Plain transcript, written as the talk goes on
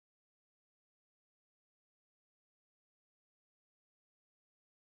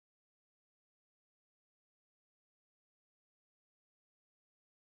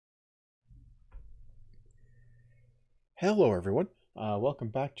Hello, everyone. Welcome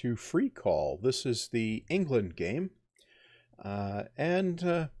back to Freecol. This is the England game.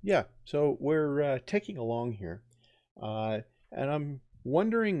 Yeah, so we're ticking along here. And I'm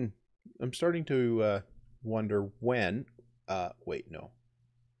starting to wonder when. Wait, no,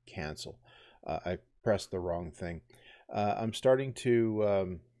 cancel. I pressed the wrong thing. I'm starting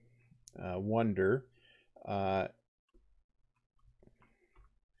to wonder uh,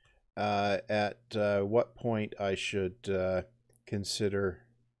 at what point I should consider,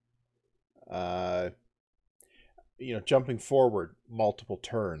 uh, jumping forward multiple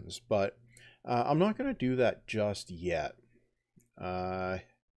turns. But I'm not going to do that just yet. Right.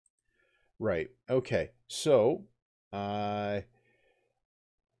 Okay. So, where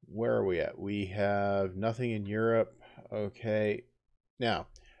are we at? We have nothing in Europe. Okay. Now,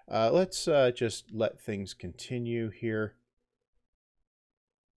 let's just let things continue here.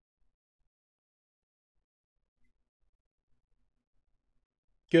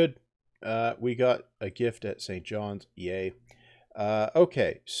 Good. We got a gift at St. John's. Yay.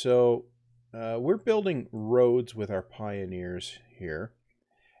 Okay, so we're building roads with our pioneers here.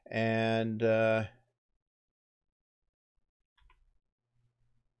 And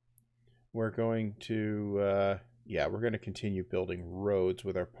we're going to, we're going to continue building roads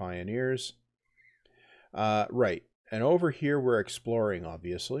with our pioneers. Right. And over here we're exploring,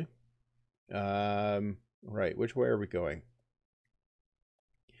 obviously. Right. Which way are we going?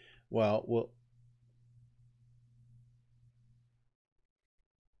 Well,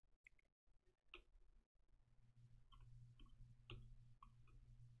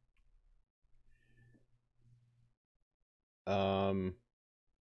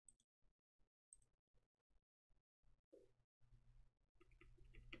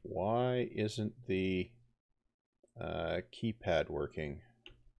 why isn't the keypad working?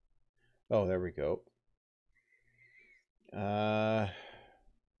 Oh, there we go.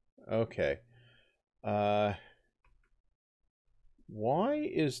 Okay. Why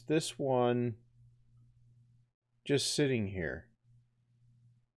is this one just sitting here?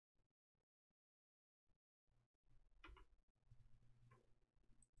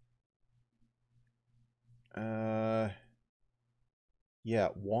 Yeah,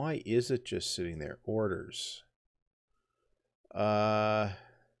 why is it just sitting there? Orders.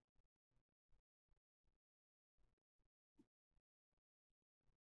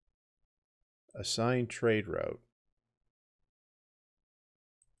 Assign trade route.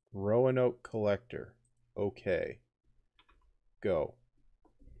 Roanoke collector. Okay. Go.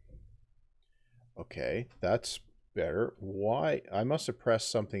 Okay, that's better. Why? I must have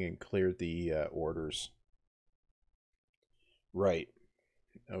pressed something and cleared the orders. Right.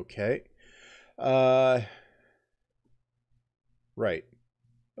 Okay. Right.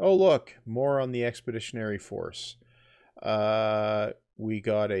 Oh, look, more on the expeditionary force. We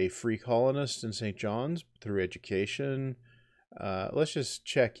got a free colonist in St. John's through education. Let's just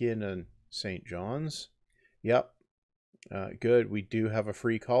check in on St. John's. Yep. Good. We do have a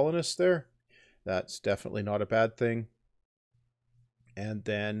free colonist there. That's definitely not a bad thing. And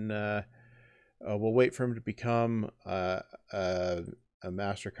then we'll wait for him to become a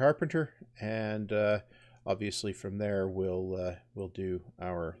master carpenter, and obviously from there we'll do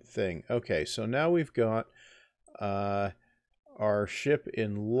our thing. Okay, so now we've got our ship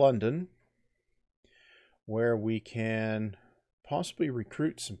in London, where we can possibly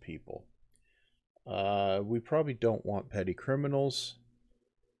recruit some people. We probably don't want petty criminals.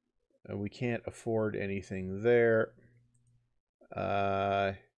 We can't afford anything there.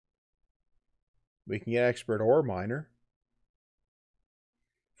 We can get expert ore miner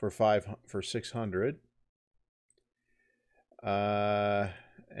for 600.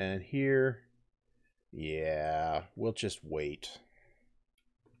 And here, yeah, we'll just wait.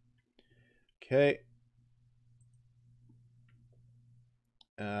 Okay.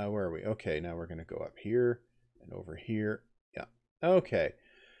 Where are we? Okay, now we're going to go up here and over here. Yeah. Okay.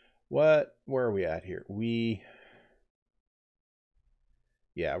 Where are we at here?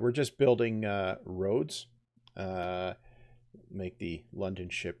 Yeah, we're just building roads. Make the London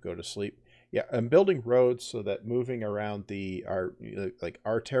ship go to sleep. Yeah, I'm building roads so that moving around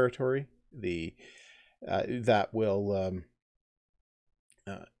our territory, that will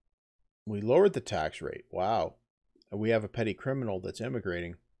we lowered the tax rate. Wow. We have a petty criminal that's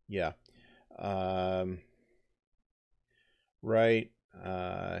immigrating. Yeah. Right.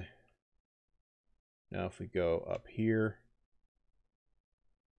 Now if we go up here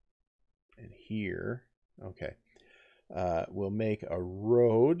and here, okay. We'll make a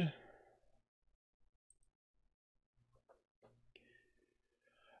road.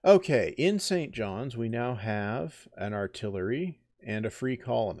 Okay, in St. John's, we now have an artillery and a free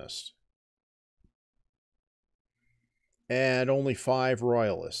colonist. And only 5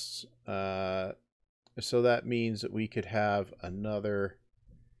 royalists. So that means that we could have another...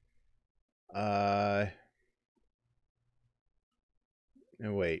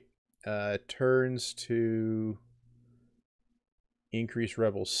 turns to increase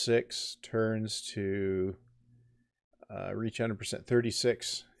rebel 6, turns to reach 100%,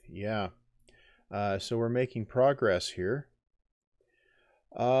 36. Yeah. So we're making progress here.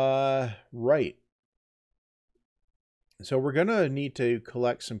 Right. So we're going to need to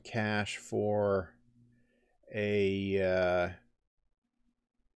collect some cash for a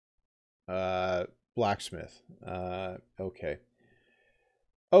blacksmith. Okay.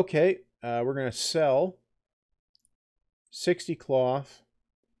 Okay, we're going to sell 60 cloth.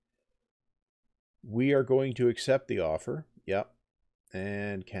 We are going to accept the offer. Yep.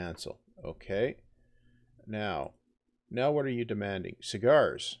 And cancel. Okay. Now what are you demanding?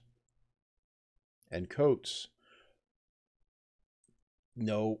 Cigars. And coats.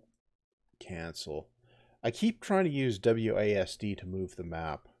 No. Cancel. I keep trying to use WASD to move the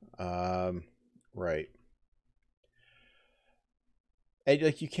map. Right. And,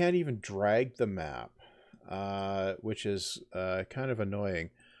 like, you can't even drag the map, which is kind of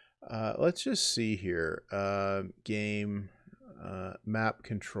annoying. Let's just see here. Game map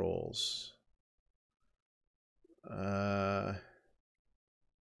controls.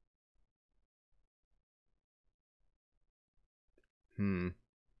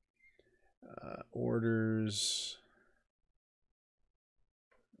 Orders.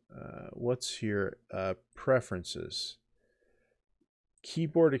 What's here? Preferences.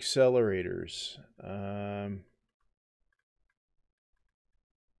 Keyboard accelerators.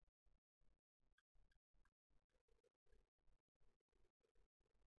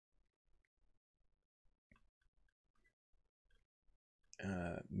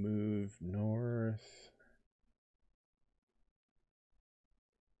 Move north.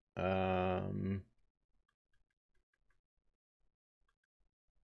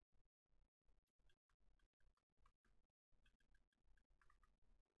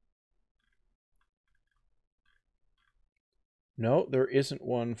 No, there isn't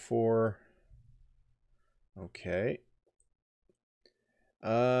one for... Okay.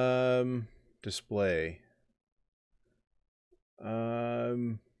 Display.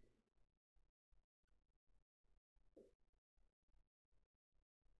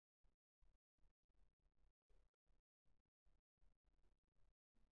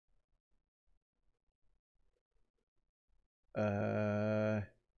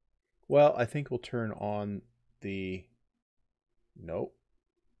 Well, I think we'll turn on the... Nope.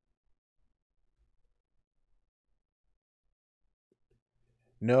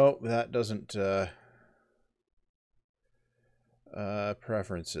 No, that doesn't...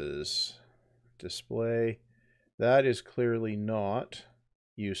 preferences. Display. That is clearly not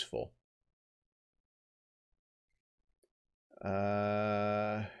useful.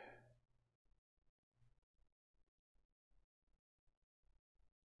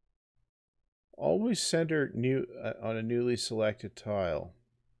 Always center on a newly selected tile.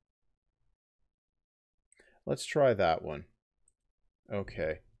 Let's try that one.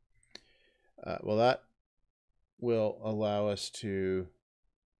 Okay. Well, that will allow us to...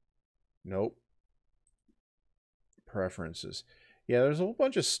 Nope. Preferences. Yeah, there's a whole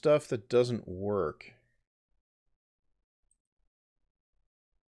bunch of stuff that doesn't work.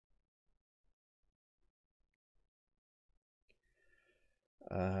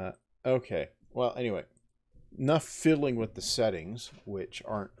 Okay. Well, anyway, enough fiddling with the settings, which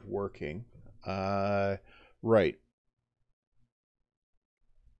aren't working. Right.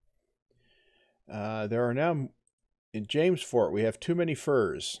 There are now... In James Fort, we have too many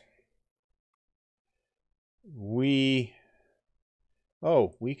furs. We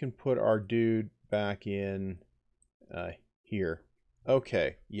can put our dude back in here.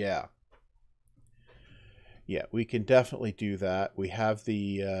 Okay, yeah. Yeah, we can definitely do that. We have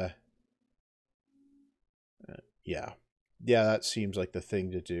the... yeah. Yeah, that seems like the thing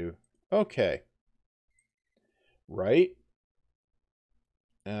to do. Okay. Right.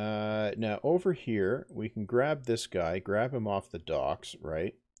 Now, over here, we can grab this guy, grab him off the docks,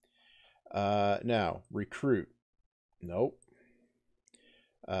 right? Now, recruit. Nope.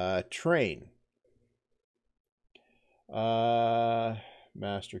 Train.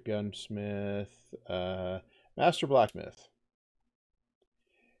 Master gunsmith. Master blacksmith.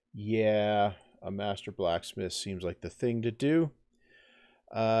 Yeah, a master blacksmith seems like the thing to do.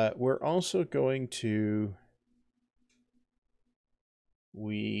 We're also going to...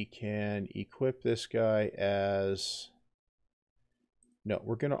 we can equip this guy as... No,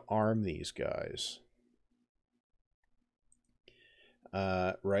 we're going to arm these guys.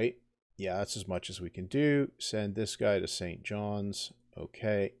 Right? Yeah, that's as much as we can do. Send this guy to St. John's.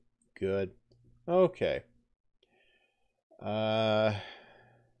 Okay, good. Okay.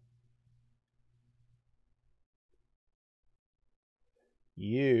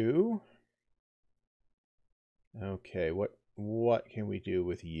 You... Okay, what can we do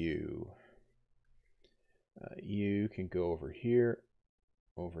with you? You can go over here,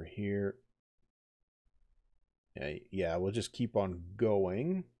 over here. Yeah, we'll just keep on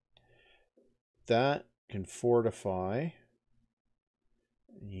going. That can fortify.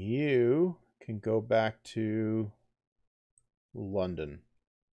 You can go back to London.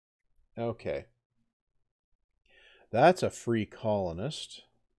 Okay. That's a free colonist.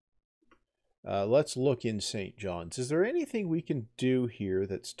 Let's look in St. John's. Is there anything we can do here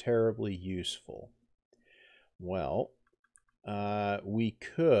that's terribly useful? Well, we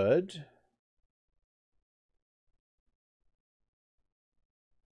could...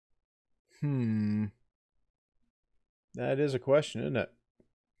 That is a question, isn't it?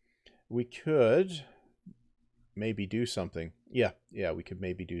 We could maybe do something. Yeah, we could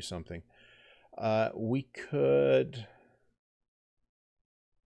maybe do something. We could...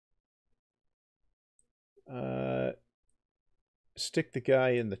 stick the guy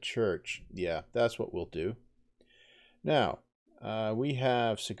in the church. Yeah, that's what we'll do. Now, we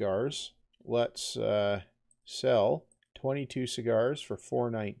have cigars. Let's sell 22 cigars for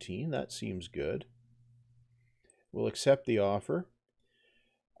 $4.19. That seems good. We'll accept the offer.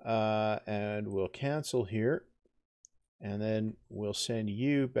 And we'll cancel here. And then we'll send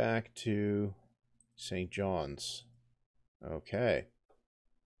you back to St. John's. Okay.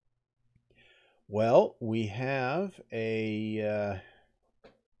 Well, we have an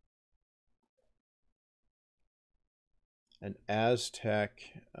Aztec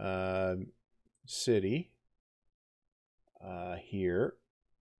city here,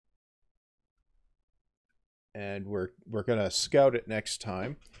 and we're gonna scout it next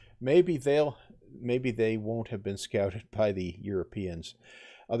time. Maybe they won't have been scouted by the Europeans,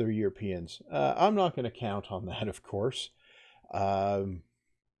 other Europeans. I'm not going to count on that, of course.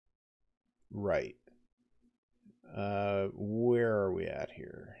 Right. Where are we at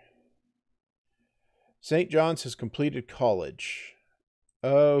here? St. John's has completed college.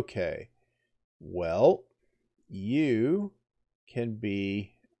 Okay. Well, you can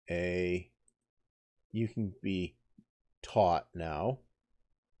be taught now.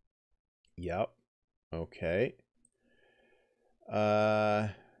 Yep. Okay.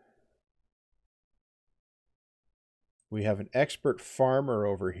 We have an expert farmer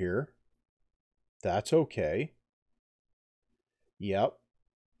over here. That's okay. Yep.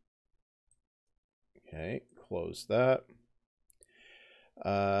 Okay, close that.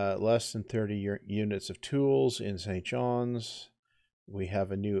 Less than 30 units of tools in St. John's. We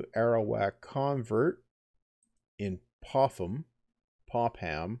have a new Arawak convert in Popham,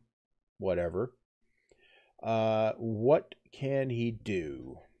 whatever. What can he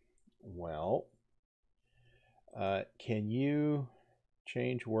do? Well, can you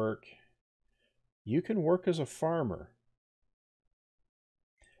change work? You can work as a farmer.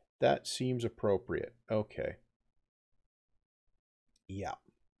 That seems appropriate. Okay. Yeah.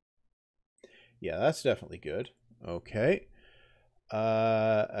 Yeah, that's definitely good. Okay.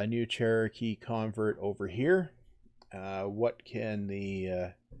 A new Cherokee convert over here. What can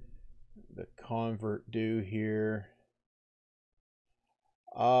the convert do here?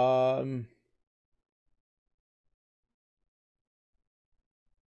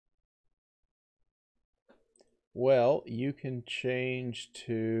 Well, you can change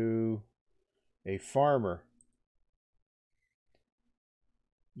to a farmer.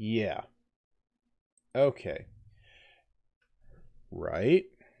 Yeah. Okay. Right.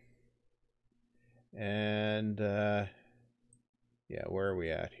 And, yeah, where are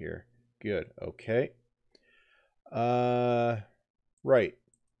we at here? Good. Okay. Right.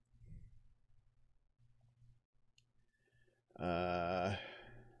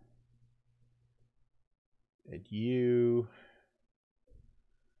 And you...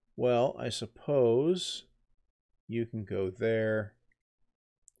 Well, I suppose you can go there.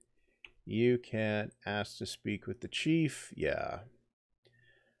 You can ask to speak with the chief. Yeah.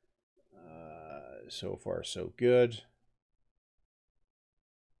 So far, so good.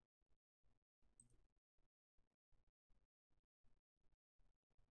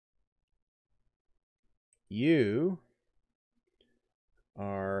 You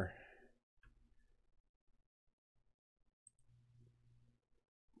are...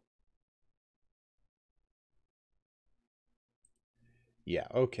 Yeah,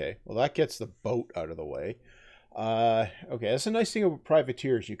 okay. Well, that gets the boat out of the way. Okay, that's a nice thing about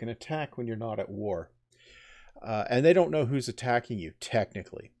privateers. You can attack when you're not at war. And they don't know who's attacking you,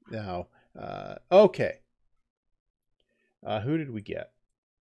 technically. Now, okay. Who did we get?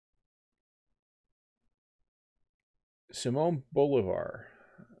 Simone Bolivar.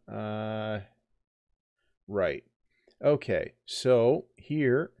 Right. Okay, so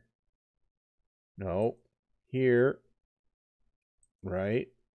here. No. Here. Right.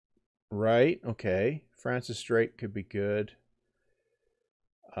 Right. Okay. Francis Drake could be good.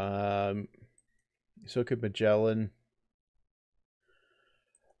 So could Magellan.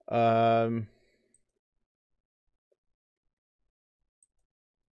 Um,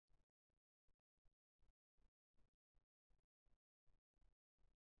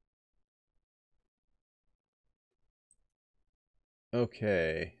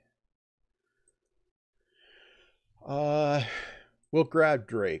 okay. Uh, we'll grab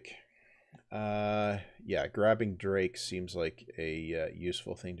Drake. Yeah, grabbing Drake seems like a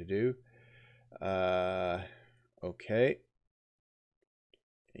useful thing to do. Okay.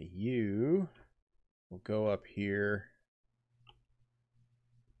 You will go up here.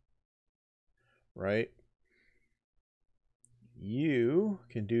 Right? You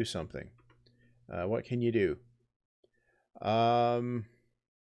can do something. What can you do?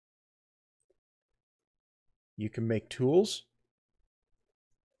 You can make tools.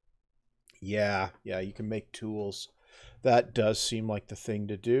 Yeah, you can make tools. That does seem like the thing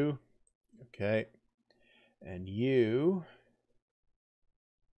to do. Okay. And you,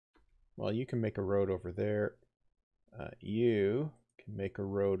 well, you can make a road over there. You can make a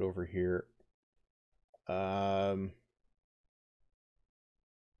road over here.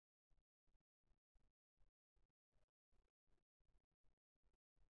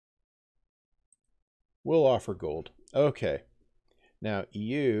 We'll offer gold. Okay. Now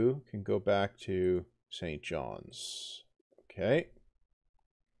you can go back to St. John's. Okay.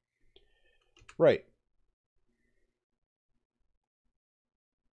 Right.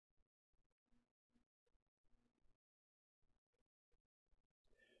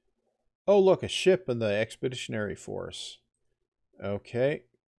 Oh, look, a ship in the expeditionary force. Okay.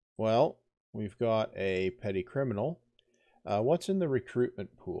 Well, we've got a petty criminal. What's in the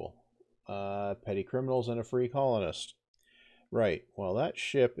recruitment pool? Petty criminals and a free colonist. Right. Well, that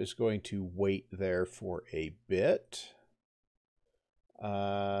ship is going to wait there for a bit.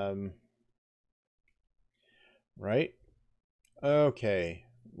 Right. Okay.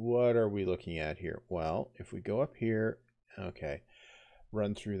 What are we looking at here? Well, if we go up here, okay,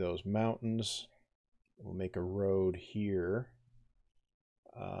 run through those mountains. We'll make a road here.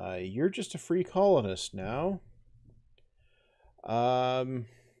 You're just a free colonist now.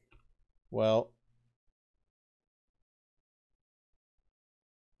 Well,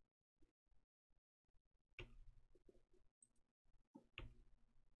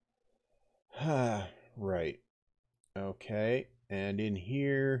 right. Okay. And in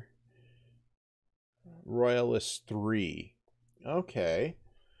here, Royalist 3. Okay.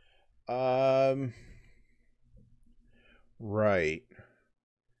 Right.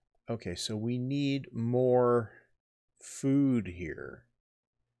 Okay, so we need more food here.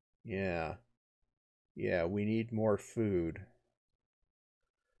 Yeah. Yeah, we need more food.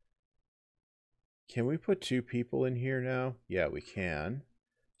 Can we put 2 people in here now? Yeah, we can.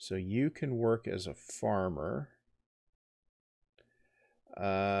 So you can work as a farmer.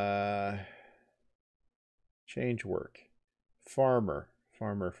 Change work. Farmer.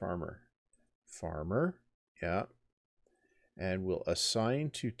 Farmer. Yeah. And we'll assign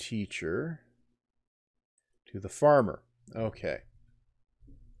to teacher to the farmer. Okay.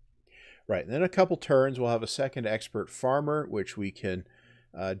 Right, and then a couple turns, we'll have a second expert farmer, which we can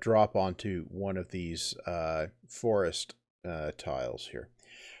drop onto one of these forest tiles here.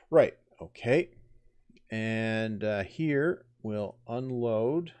 Right, okay. And here we'll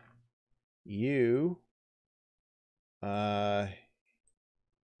unload you.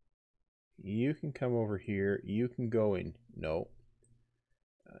 You can come over here. You can go in. No.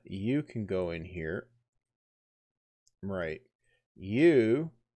 You can go in here. Right.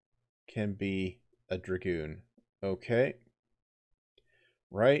 You can be a dragoon. Okay.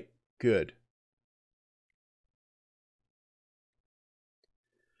 Right? Good.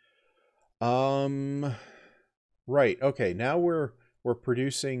 Right. Okay, now we're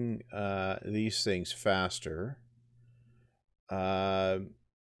producing these things faster. How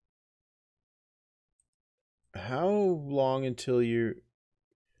long until you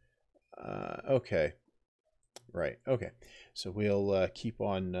okay. Right. Okay. So we'll keep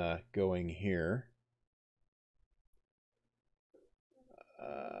on going here.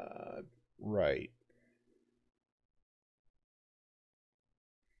 Right.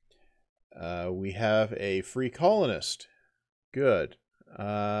 We have a free colonist. Good.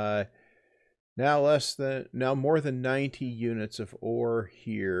 Now more than 90 units of ore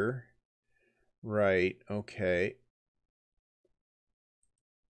here. Right, okay.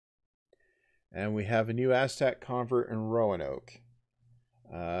 And we have a new Aztec convert in Roanoke.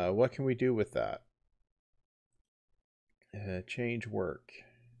 What can we do with that? Change work.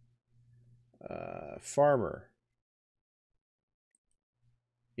 Farmer.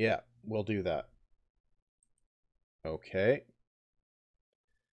 Yeah, we'll do that. Okay.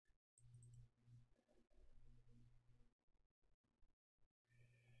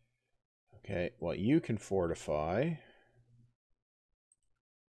 Okay, well, you can fortify.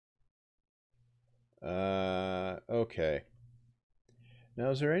 Okay. Now,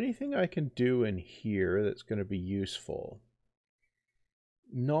 is there anything I can do in here that's going to be useful?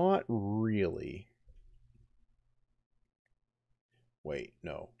 Not really. Wait,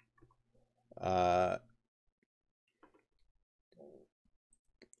 no.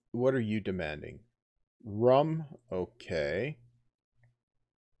 What are you demanding? Rum? Okay.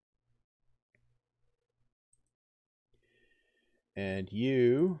 And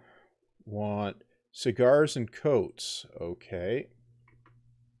you want cigars and coats. Okay.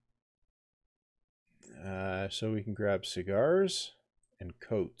 So we can grab cigars and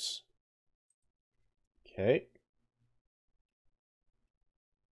coats. Okay.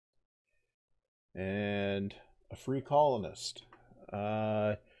 And a free colonist.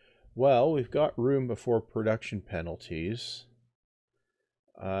 Well, we've got room before production penalties.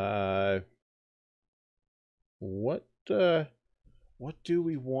 What do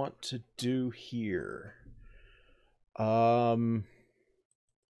we want to do here? Well,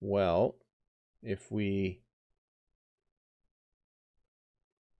 if we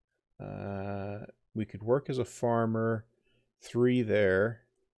could work as a farmer, 3 there,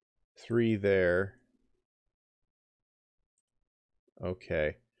 3 there.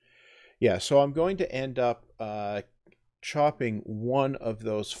 Okay. Yeah, so I'm going to end up chopping one of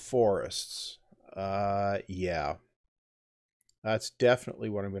those forests. Yeah. That's definitely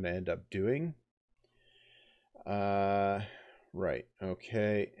what I'm going to end up doing. Right.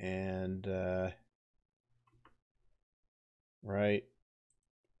 Okay. And, right.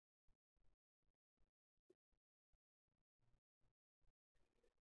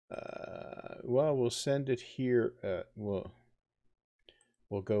 Well, we'll send it here. We'll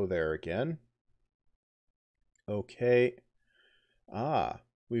go there again. Okay.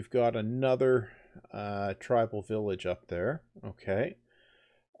 We've got another tribal village up there. Okay.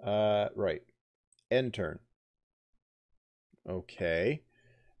 Right. End turn. Okay.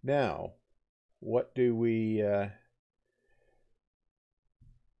 Now, what do we...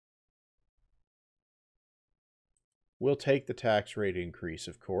 We'll take the tax rate increase,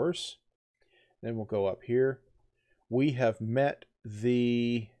 of course. Then we'll go up here. We have met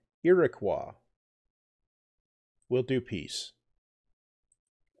the Iroquois. We'll do peace.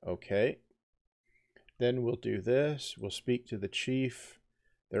 Okay. Then we'll do this. We'll speak to the chief.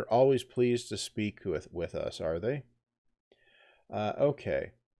 They're always pleased to speak with us, are they?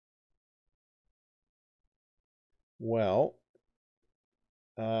 Okay. Well,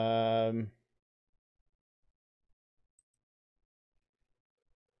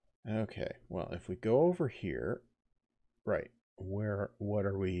 okay. Well, if we go over here, right, what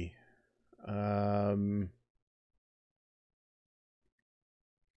are we?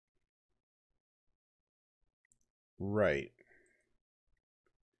 Right.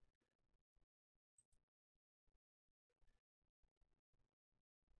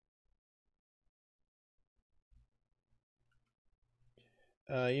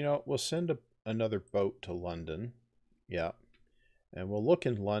 We'll send another boat to London. Yeah. And we'll look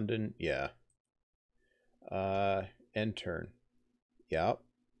in London. Yeah. End turn. Yeah.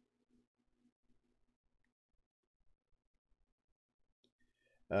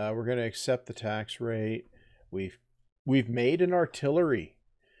 We're going to accept the tax rate. We've made an artillery.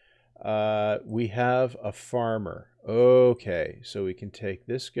 We have a farmer. Okay, so we can take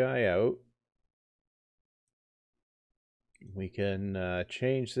this guy out. We can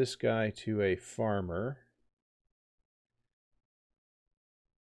change this guy to a farmer.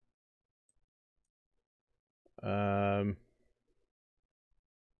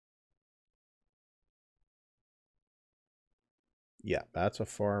 Yeah, that's a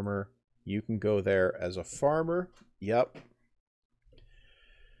farmer. You can go there as a farmer. Yep.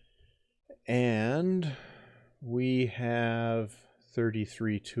 And we have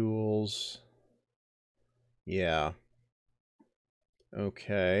 33 tools. Yeah.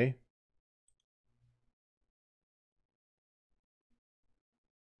 Okay.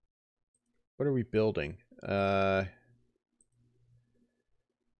 what are we building? We're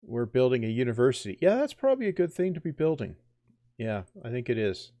building a university. Yeah, that's probably a good thing to be building. Yeah, I think it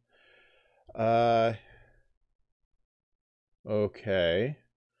is. Okay.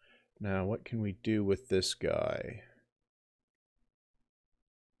 Now, what can we do with this guy?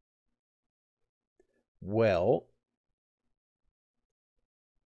 Well,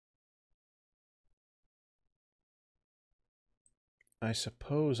 I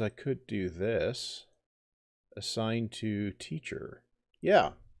suppose I could do this. Assign to teacher.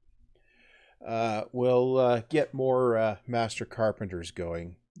 Yeah. We'll get more master carpenters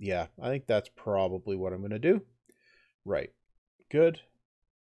going. Yeah, I think that's probably what I'm going to do. Right. Good.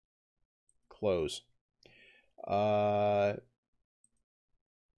 Close.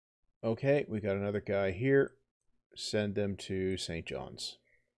 Okay, we got another guy here. Send them to St. John's.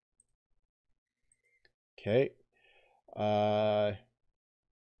 Okay.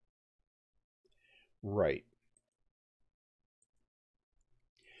 Right.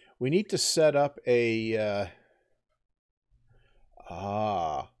 We need to set up a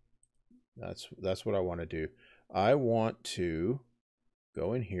that's what I want to do. I want to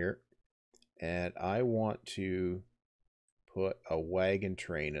go in here and I want to put a wagon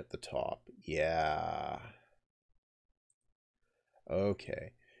train at the top. Yeah.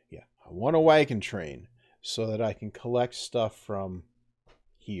 Okay. Yeah, I want a wagon train so that I can collect stuff from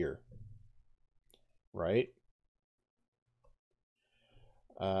here. Right?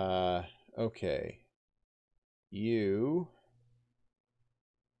 Okay. You...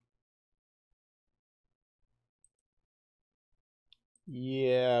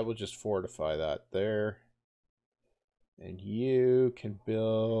 Yeah, we'll just fortify that there. And you can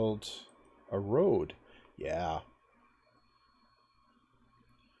build a road. Yeah.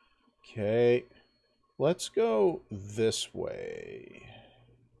 Okay. Let's go this way.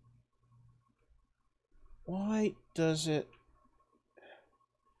 Why does it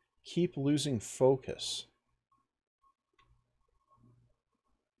keep losing focus?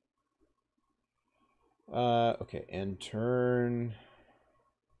 Okay, and turn...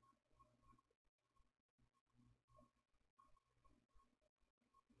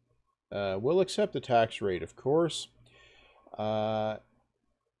 we'll accept the tax rate, of course.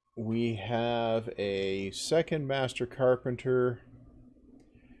 We have a second master carpenter.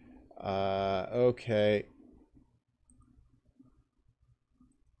 Okay.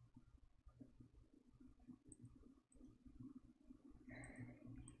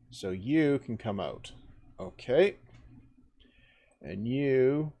 So you can come out. Okay. And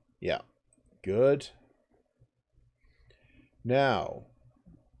you, yeah, good. Now,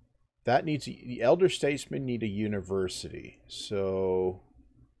 that needs, the elder statesmen need a university. So,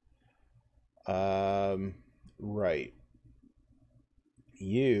 right.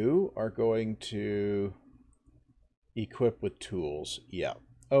 You are going to equip with tools. Yeah.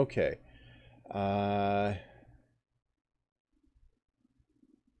 Okay.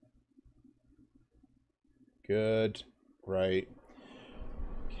 Good. Right.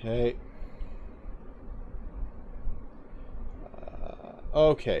 Okay.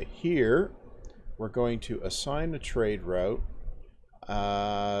 Okay. Here, we're going to assign a trade route.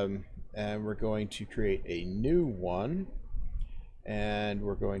 And we're going to create a new one. And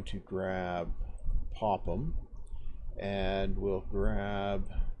we're going to grab Popham. And we'll grab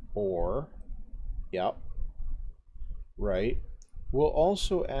ore. Yep. Right. We'll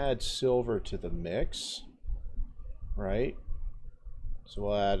also add silver to the mix. Right. So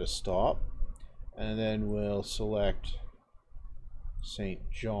we'll add a stop. And then we'll select St.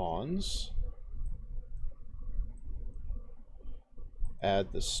 John's.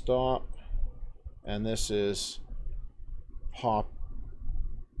 Add the stop. And this is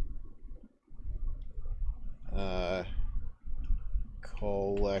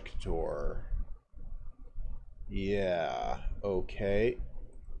collector. Yeah, okay.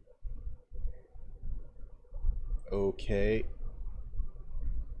 Okay.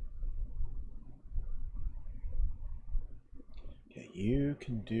 Okay, you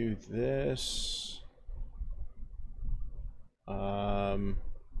can do this.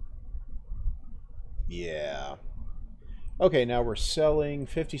 Yeah. Okay, now we're selling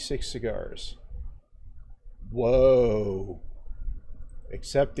 56 cigars. Whoa.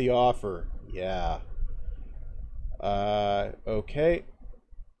 Accept the offer. Yeah. Okay.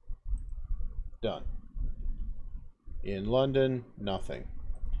 Done. In London, nothing.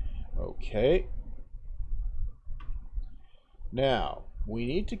 Okay. Now, we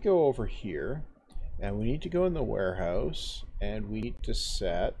need to go over here, and we need to go in the warehouse, and we need to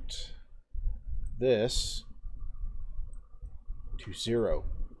set this to 0.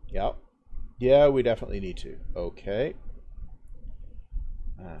 Yep. Yeah, we definitely need to. Okay.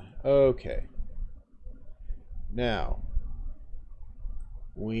 Okay. Now,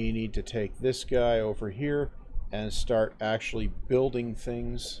 we need to take this guy over here and start actually building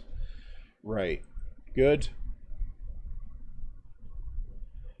things. Right. Good.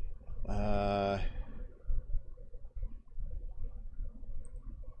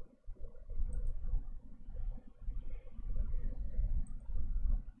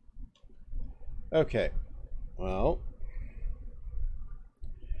 Okay. Well,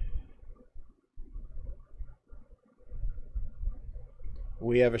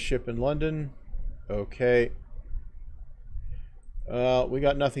 we have a ship in London. Okay. We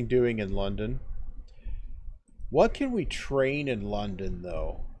got nothing doing in London. What can we train in London,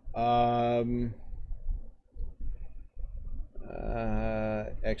 though?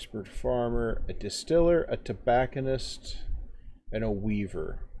 Expert farmer, a distiller, a tobacconist, and a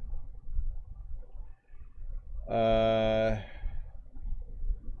weaver.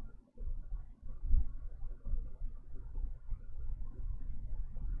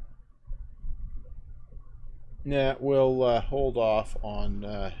 Nah, we'll hold off on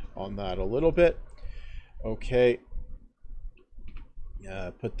that a little bit. Okay.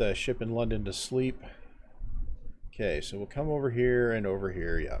 Put the ship in London to sleep. Okay, so we'll come over here and over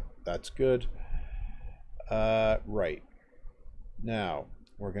here. Yeah, that's good. Right. Now,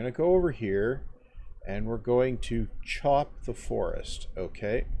 we're going to go over here, and we're going to chop the forest.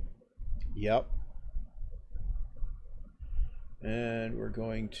 Okay. Yep. And we're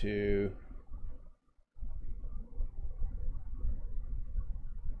going to...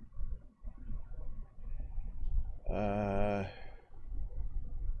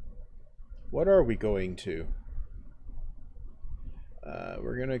 what are we going to?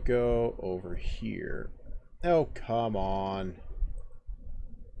 We're going to go over here. Oh, come on.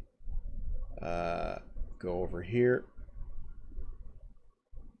 Go over here.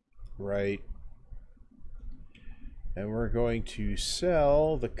 Right. And we're going to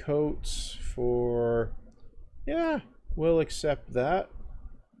sell the coats for... yeah, we'll accept that.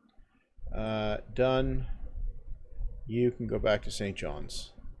 Done. You can go back to St.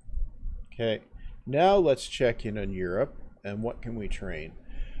 John's. Okay. Now let's check in on Europe. And what can we train?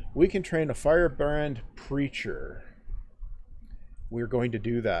 We can train a firebrand preacher. We're going to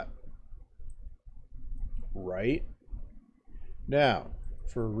do that. Right. Now,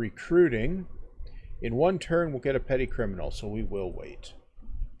 for recruiting, in one turn we'll get a petty criminal, so we will wait.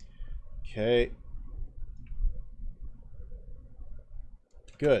 Okay.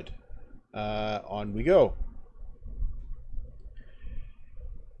 Good. On we go.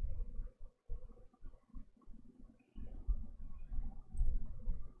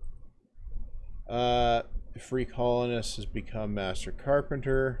 The free colonist has become master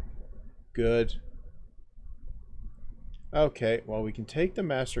carpenter. Good. Okay, well, we can take the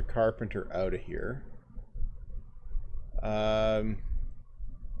master carpenter out of here.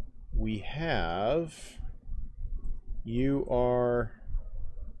 We have... you are...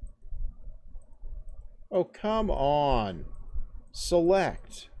 oh, come on.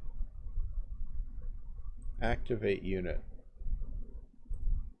 Select. Activate unit.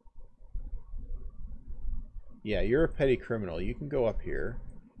 Yeah, you're a petty criminal. You can go up here.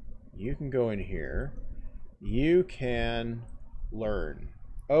 You can go in here. You can learn.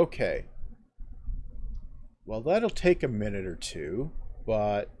 Okay. Well, that'll take a minute or two,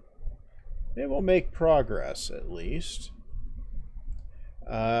 but it will make progress at least.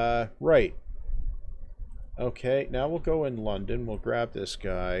 Right. Okay, now we'll go in London. We'll grab this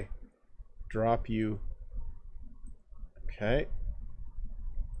guy. Drop you. Okay.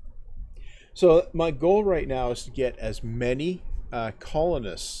 So my goal right now is to get as many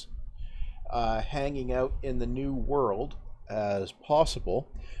colonists hanging out in the new world as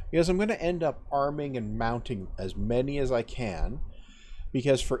possible, because I'm going to end up arming and mounting as many as I can,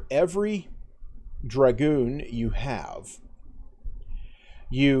 because for every dragoon you have,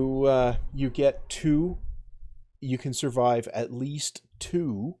 you get 2, you can survive at least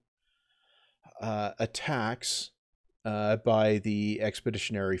 2 attacks by the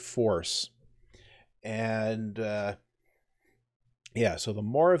expeditionary force. And yeah, so the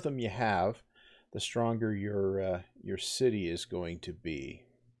more of them you have, the stronger your city is going to be.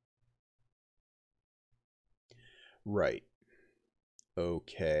 Right.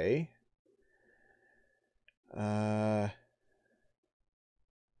 Okay.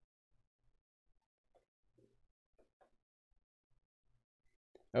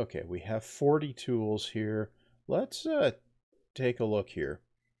 Okay, we have 40 tools here. Let's take a look here.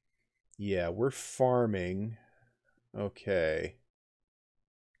 Yeah, we're farming. Okay.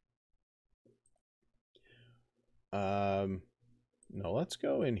 No, let's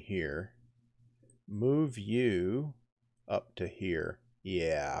go in here. Move you up to here.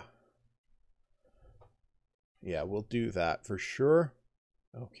 Yeah. Yeah, we'll do that for sure.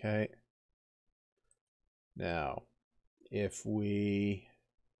 Okay. Now, if we...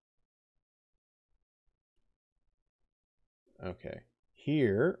 Okay.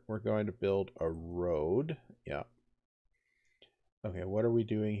 Here, we're going to build a road. Yeah. Okay, what are we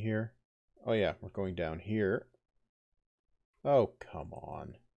doing here? Oh, yeah, we're going down here. Oh, come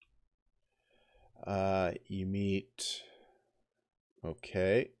on. You meet...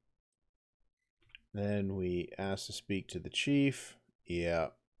 Okay. Then we ask to speak to the chief. Yeah,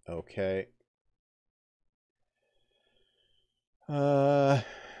 okay. Right,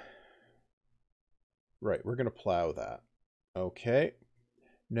 we're going to plow that. Okay.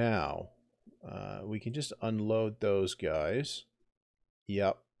 Now, we can just unload those guys.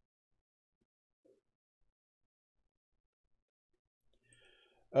 Yep.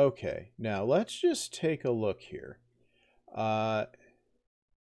 Okay, now let's just take a look here.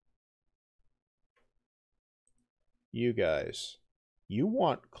 You guys, you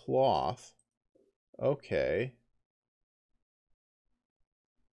want cloth. Okay.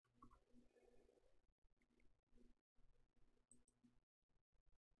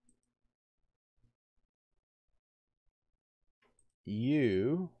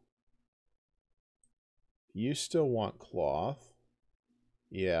 You still want cloth.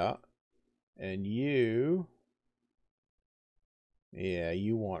 Yeah. And you... Yeah,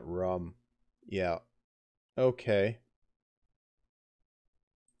 you want rum. Yeah. Okay.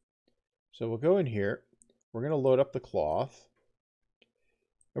 So we'll go in here. We're going to load up the cloth.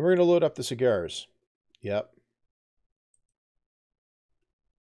 And we're going to load up the cigars. Yep.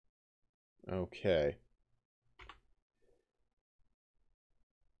 Okay.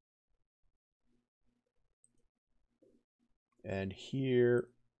 And here...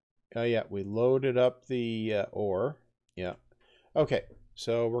 Oh, yeah, we loaded up the ore. Yeah. Okay,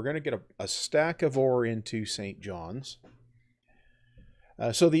 so we're going to get a stack of ore into St. John's.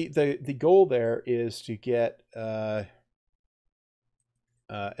 So the goal there is to get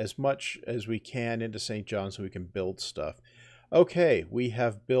as much as we can into St. John's so we can build stuff. Okay, we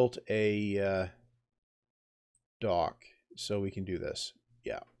have built a dock, so we can do this.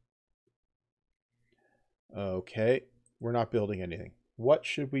 Yeah. Okay, we're not building anything. What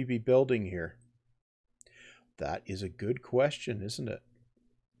should we be building here? That is a good question, isn't it?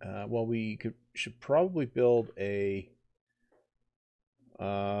 Well, we should probably build a...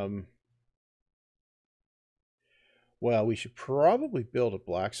 well, we should probably build a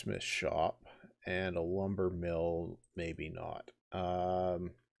blacksmith shop and a lumber mill, maybe not.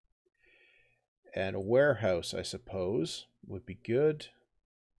 And a warehouse, I suppose, would be good.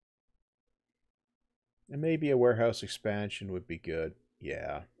 And maybe a warehouse expansion would be good.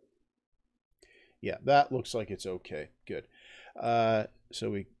 Yeah. Yeah, that looks like it's okay. Good.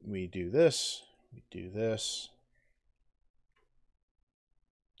 So we do this. We do this.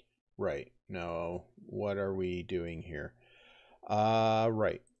 Right. No. What are we doing here?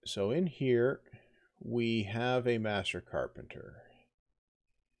 Right. So in here, we have a master carpenter.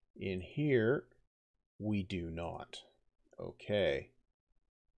 In here, we do not. Okay.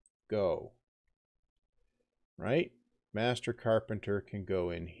 Go. Right? Master carpenter can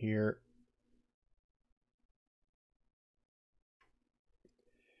go in here.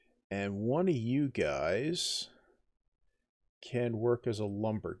 And one of you guys can work as a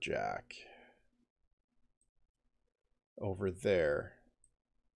lumberjack over there.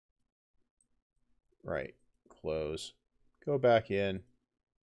 Right. Close. Go back in.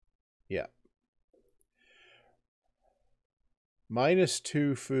 Yeah.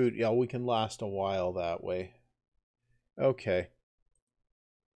 -2 food. Yeah, we can last a while that way. Okay.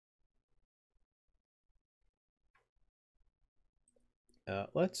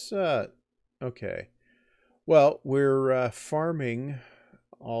 Let's, okay. Well, we're farming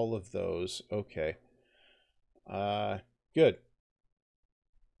all of those. Okay. Good.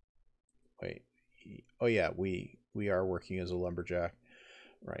 Wait. Oh yeah, we are working as a lumberjack.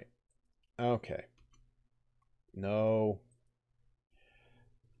 Right. Okay. No.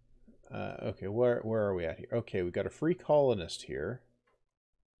 Okay, where are we at here? Okay, we got a free colonist here.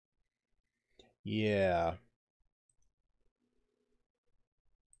 Yeah.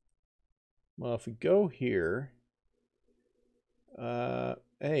 Well, if we go here,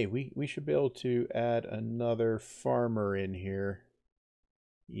 hey, we should be able to add another farmer in here.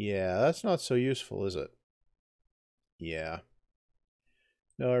 Yeah, that's not so useful, is it? Yeah.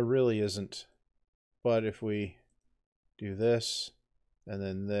 No, it really isn't. But if we do this, and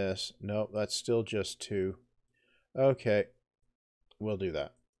then this, nope, that's still just 2. Okay, we'll do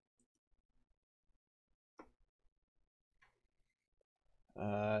that.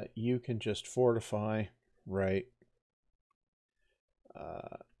 You can just fortify, right?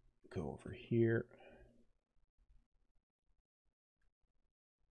 Go over here.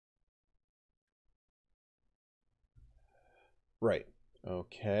 Right.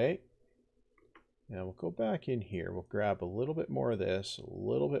 Okay. Now we'll go back in here. We'll grab a little bit more of this, a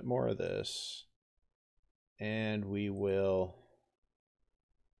little bit more of this, and we will,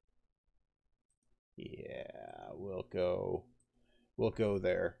 yeah, we'll go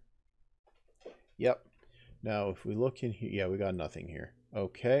there. Yep. Now if we look in here, yeah, we got nothing here.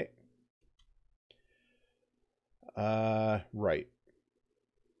 Okay. Right.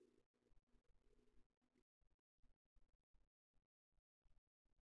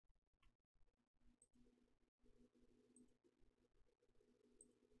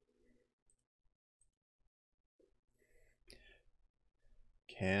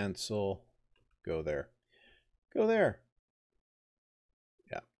 Cancel. Go there. Go there.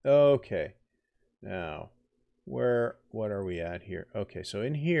 Yeah. Okay. Now, what are we at here? Okay, so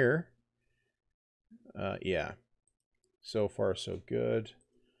in here, yeah. So far, so good.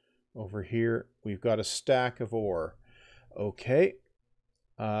 Over here, we've got a stack of ore. Okay.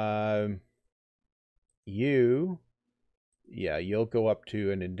 You, yeah, you'll go up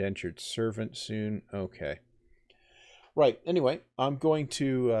to an indentured servant soon. Okay. Right. Anyway, I'm going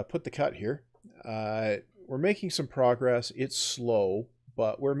to put the cut here. We're making some progress. It's slow,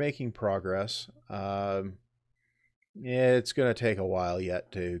 but we're making progress. It's going to take a while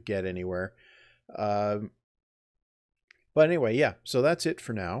yet to get anywhere. But anyway, yeah, so that's it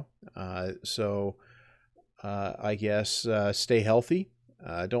for now. I guess stay healthy.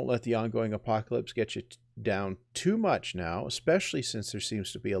 Don't let the ongoing apocalypse get you down too much now, especially since there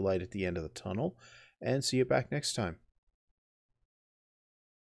seems to be a light at the end of the tunnel. And see you back next time.